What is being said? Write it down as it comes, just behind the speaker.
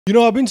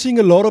I've been seeing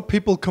a lot of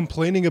people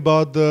complaining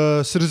about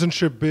the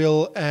citizenship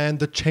bill and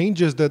the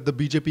changes that the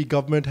BJP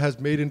government has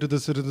made into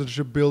the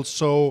citizenship bill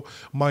so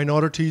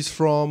minorities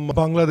from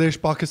Bangladesh,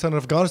 Pakistan,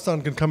 and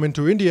Afghanistan can come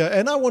into India.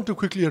 And I want to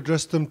quickly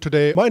address them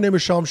today. My name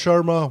is Sham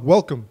Sharma.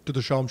 Welcome to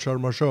the Sham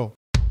Sharma Show.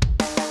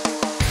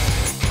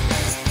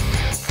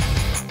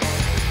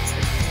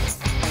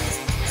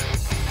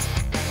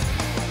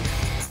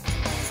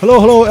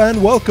 Hello,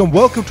 and welcome.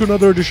 Welcome to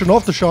another edition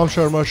of the Sham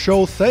Sharma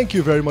Show. Thank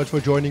you very much for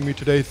joining me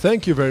today.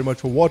 Thank you very much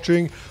for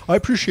watching. I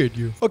appreciate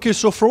you. Okay,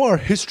 so from our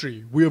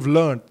history, we have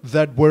learned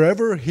that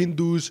wherever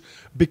Hindus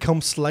become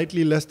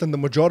slightly less than the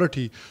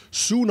majority,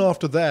 soon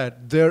after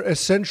that, they're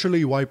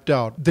essentially wiped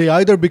out. They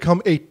either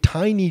become a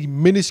tiny,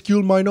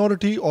 minuscule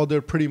minority or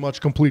they're pretty much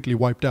completely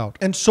wiped out.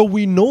 And so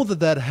we know that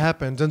that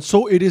happens. And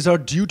so it is our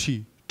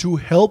duty to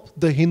help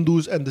the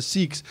Hindus and the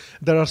Sikhs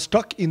that are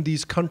stuck in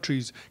these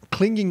countries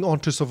clinging on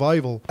to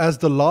survival. As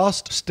the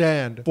last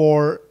stand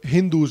for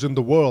Hindus in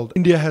the world,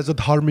 India has a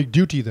Dharmic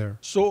duty there.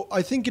 So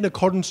I think in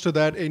accordance to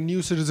that, a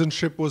new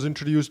citizenship was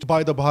introduced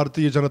by the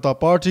Bharatiya Janata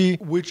Party,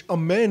 which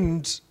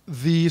amends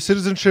the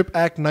Citizenship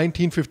Act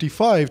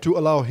 1955 to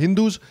allow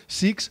Hindus,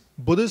 Sikhs,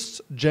 Buddhists,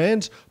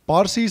 Jains,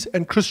 Parsis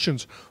and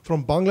Christians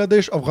from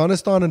Bangladesh,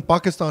 Afghanistan and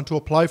Pakistan to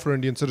apply for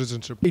Indian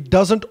citizenship. It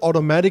doesn't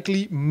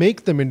automatically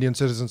make them Indian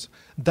citizens.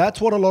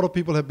 That's what a lot of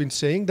people have been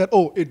saying, that,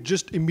 oh, it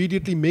just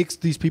immediately makes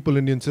these people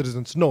Indian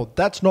citizens. No,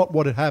 that's not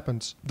what it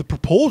happens. The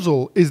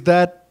proposal is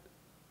that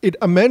it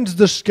amends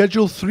the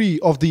Schedule 3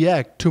 of the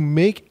Act to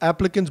make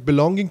applicants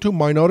belonging to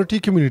minority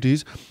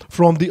communities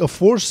from the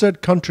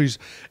aforesaid countries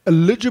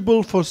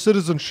eligible for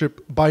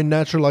citizenship by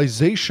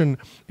naturalization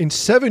in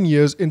 7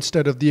 years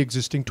instead of the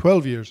existing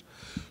 12 years.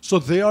 So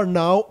they are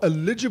now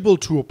eligible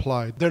to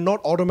apply. They're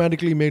not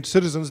automatically made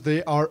citizens,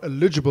 they are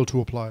eligible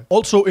to apply.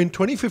 Also, in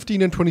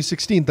 2015 and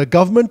 2016, the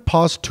government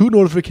passed 2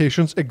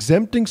 notifications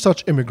exempting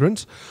such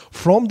immigrants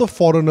from the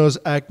Foreigners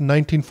Act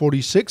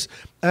 1946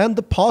 and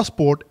the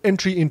Passport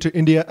Entry into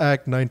India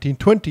Act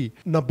 1920.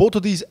 Now, both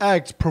of these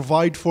acts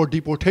provide for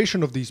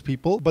deportation of these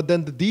people, but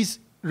then these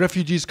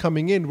refugees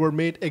coming in were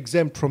made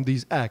exempt from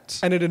these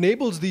acts. And it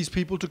enables these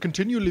people to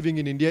continue living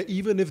in India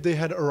even if they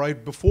had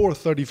arrived before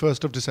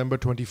 31st of December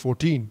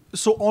 2014.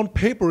 So on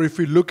paper, if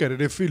we look at it,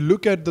 if we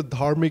look at the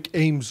dharmic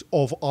aims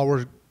of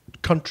our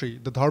country,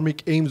 the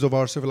dharmic aims of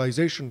our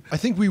civilization, I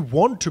think we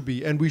want to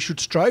be and we should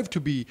strive to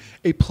be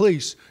a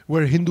place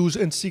where Hindus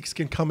and Sikhs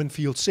can come and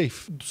feel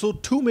safe. So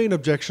 2 main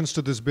objections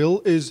to this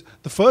bill is,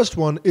 the first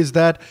one is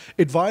that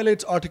it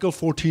violates Article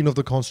 14 of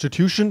the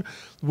Constitution,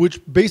 which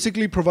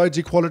basically provides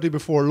equality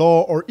before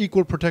law or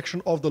equal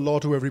protection of the law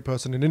to every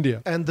person in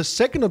India. And the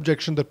second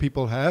objection that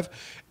people have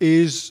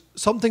is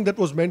something that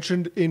was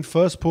mentioned in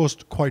First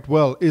Post quite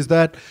well, is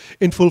that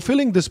in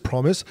fulfilling this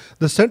promise,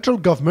 the central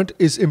government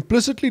is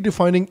implicitly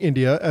defining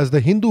India as the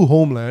Hindu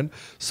homeland,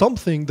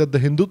 something that the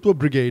Hindutva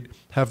Brigade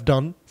have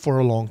done for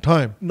a long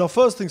time. Now,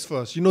 first things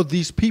first,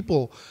 these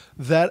people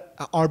that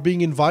are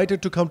being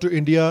invited to come to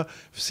India,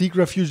 seek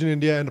refuge in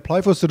India and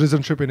apply for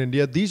citizenship in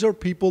India, these are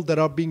people that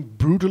are being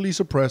brutally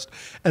suppressed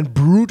and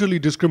brutally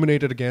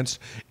discriminated against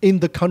in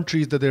the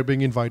countries that they're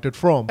being invited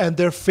from. And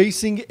they're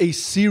facing a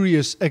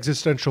serious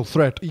existential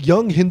threat.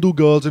 Young Hindu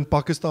girls in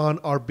Pakistan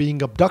are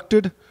being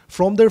abducted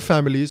from their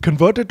families,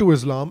 converted to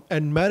Islam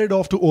and married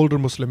off to older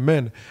Muslim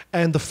men.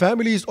 And the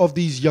families of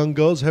these young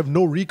girls have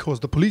no recourse.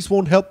 The police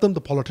won't help them,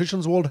 the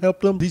politicians won't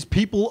help them. These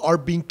people are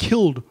being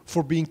killed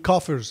for being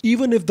kafirs.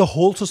 Even if the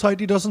whole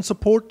society doesn't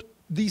support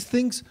these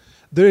things,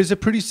 there is a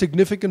pretty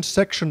significant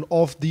section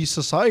of these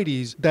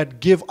societies that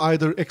give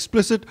either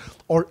explicit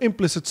or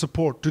implicit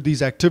support to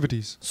these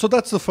activities. So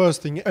that's the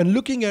first thing. And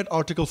looking at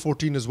Article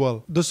 14 as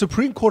well, the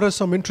Supreme Court has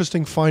some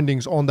interesting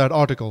findings on that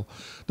article.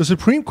 The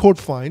Supreme Court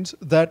finds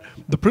that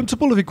the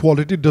principle of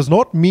equality does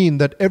not mean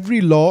that every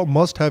law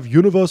must have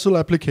universal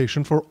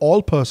application for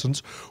all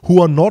persons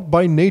who are not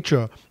by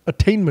nature,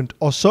 attainment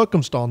or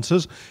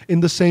circumstances in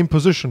the same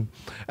position,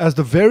 as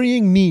the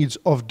varying needs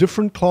of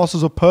different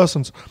classes of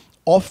persons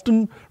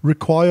often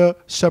require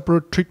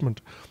separate treatment.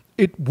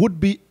 It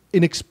would be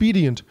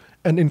inexpedient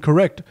and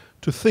incorrect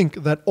to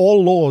think that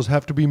all laws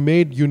have to be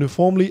made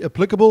uniformly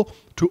applicable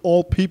to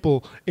all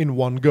people in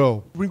one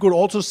go. We could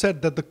also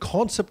said that the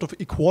concept of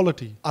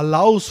equality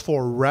allows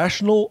for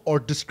rational or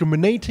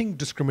discriminating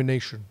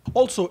discrimination.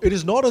 Also, it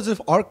is not as if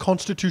our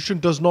constitution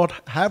does not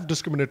have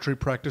discriminatory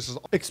practices.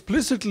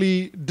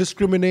 Explicitly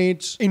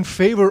discriminates in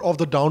favor of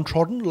the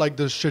downtrodden, like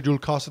the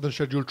scheduled castes and the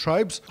scheduled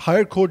tribes.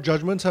 Higher court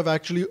judgments have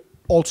actually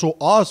also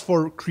asked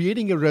for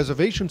creating a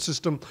reservation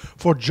system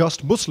for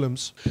just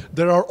Muslims.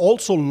 There are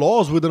also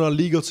laws within our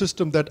legal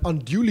system that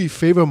unduly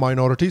favor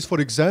minorities. For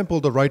example,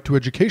 the Right to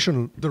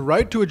Education. The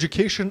Right to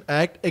Education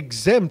Act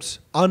exempts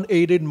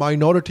unaided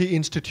minority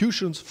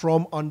institutions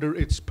from under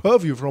its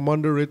purview, from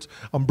under its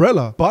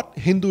umbrella. But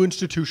Hindu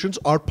institutions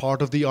are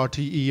part of the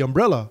RTE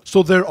umbrella.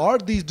 So there are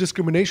these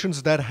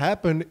discriminations that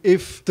happen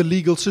if the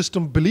legal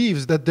system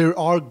believes that there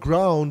are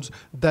grounds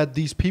that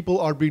these people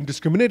are being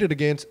discriminated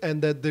against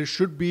and that there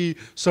should be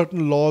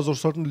certain laws or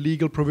certain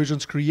legal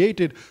provisions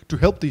created to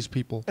help these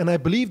people. And I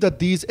believe that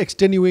these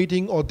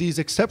extenuating or these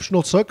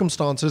exceptional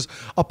circumstances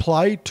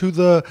apply to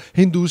the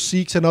Hindus,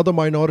 Sikhs, and other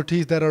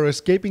minorities that are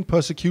escaping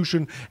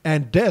persecution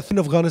and death in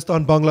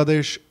Afghanistan,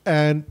 Bangladesh,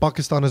 and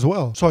Pakistan as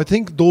well. So I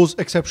think those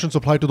exceptions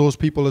apply to those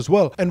people as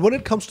well. And when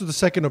it comes to the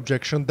second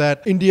objection,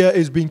 that India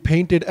is being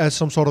painted as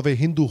some sort of a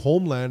Hindu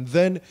homeland,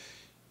 then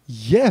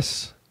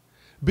yes,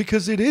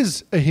 because it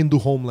is a Hindu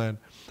homeland.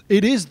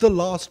 It is the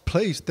last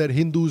place that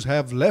Hindus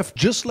have left,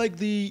 just like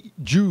the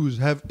Jews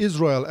have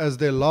Israel as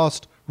their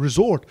last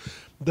resort.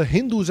 The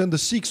Hindus and the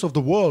Sikhs of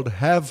the world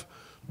have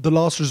the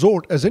last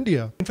resort as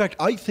India. In fact,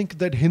 I think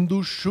that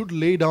Hindus should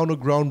lay down a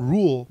ground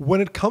rule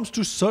when it comes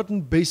to certain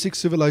basic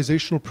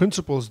civilizational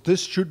principles.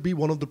 This should be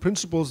one of the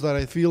principles that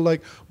I feel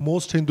like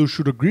most Hindus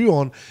should agree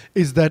on,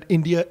 is that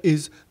India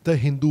is the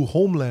Hindu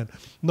homeland.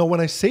 Now,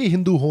 when I say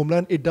Hindu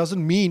homeland, it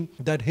doesn't mean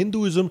that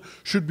Hinduism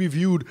should be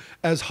viewed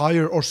as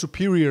higher or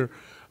superior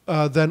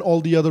than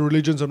all the other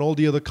religions and all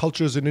the other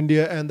cultures in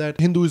India, and that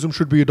Hinduism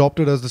should be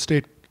adopted as the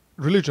state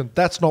religion.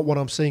 That's not what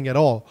I'm saying at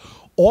all.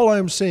 All I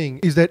am saying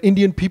is that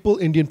Indian people,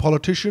 Indian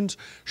politicians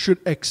should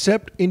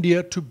accept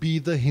India to be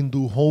the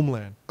Hindu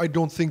homeland. I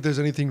don't think there's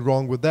anything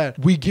wrong with that.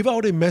 We give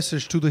out a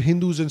message to the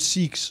Hindus and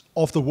Sikhs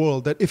of the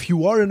world that if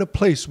you are in a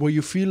place where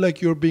you feel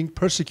like you're being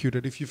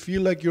persecuted, if you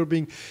feel like you're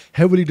being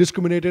heavily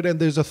discriminated and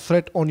there's a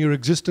threat on your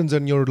existence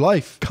and your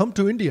life, come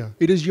to India.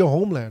 It is your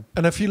homeland.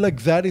 And I feel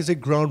like that is a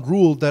ground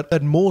rule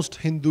that most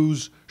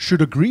Hindus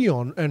should agree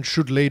on and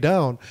should lay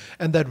down,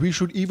 and that we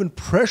should even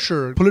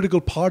pressure political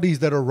parties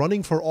that are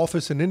running for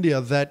office in India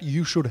that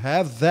you should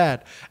have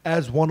that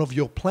as one of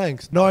your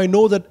planks. Now, I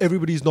know that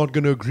everybody's not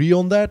going to agree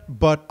on that,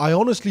 but I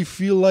honestly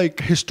feel like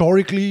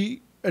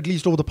historically, at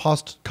least over the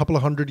past couple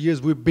of 100 years,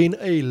 we've been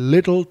a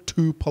little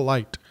too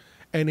polite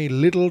and a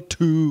little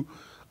too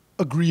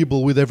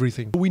agreeable with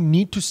everything. We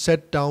need to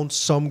set down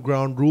some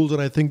ground rules,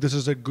 and I think this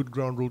is a good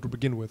ground rule to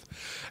begin with.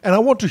 And I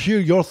want to hear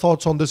your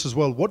thoughts on this as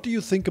well. What do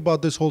you think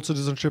about this whole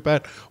Citizenship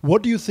Act?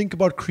 What do you think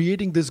about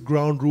creating this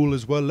ground rule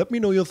as well? Let me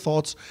know your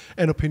thoughts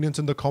and opinions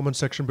in the comment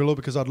section below,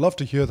 because I'd love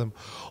to hear them.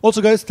 Also,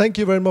 guys, thank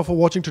you very much for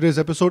watching today's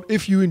episode.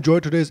 If you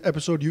enjoyed today's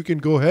episode, you can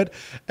go ahead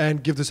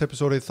and give this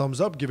episode a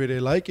thumbs up, give it a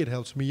like. It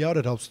helps me out,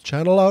 it helps the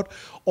channel out.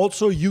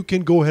 Also, you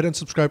can go ahead and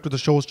subscribe to the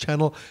show's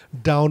channel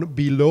down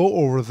below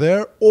over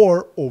there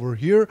or over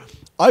here.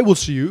 I will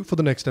see you for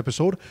the next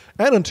episode,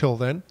 and until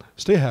then,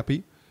 stay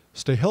happy,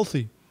 stay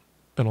healthy,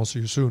 and I'll see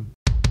you soon.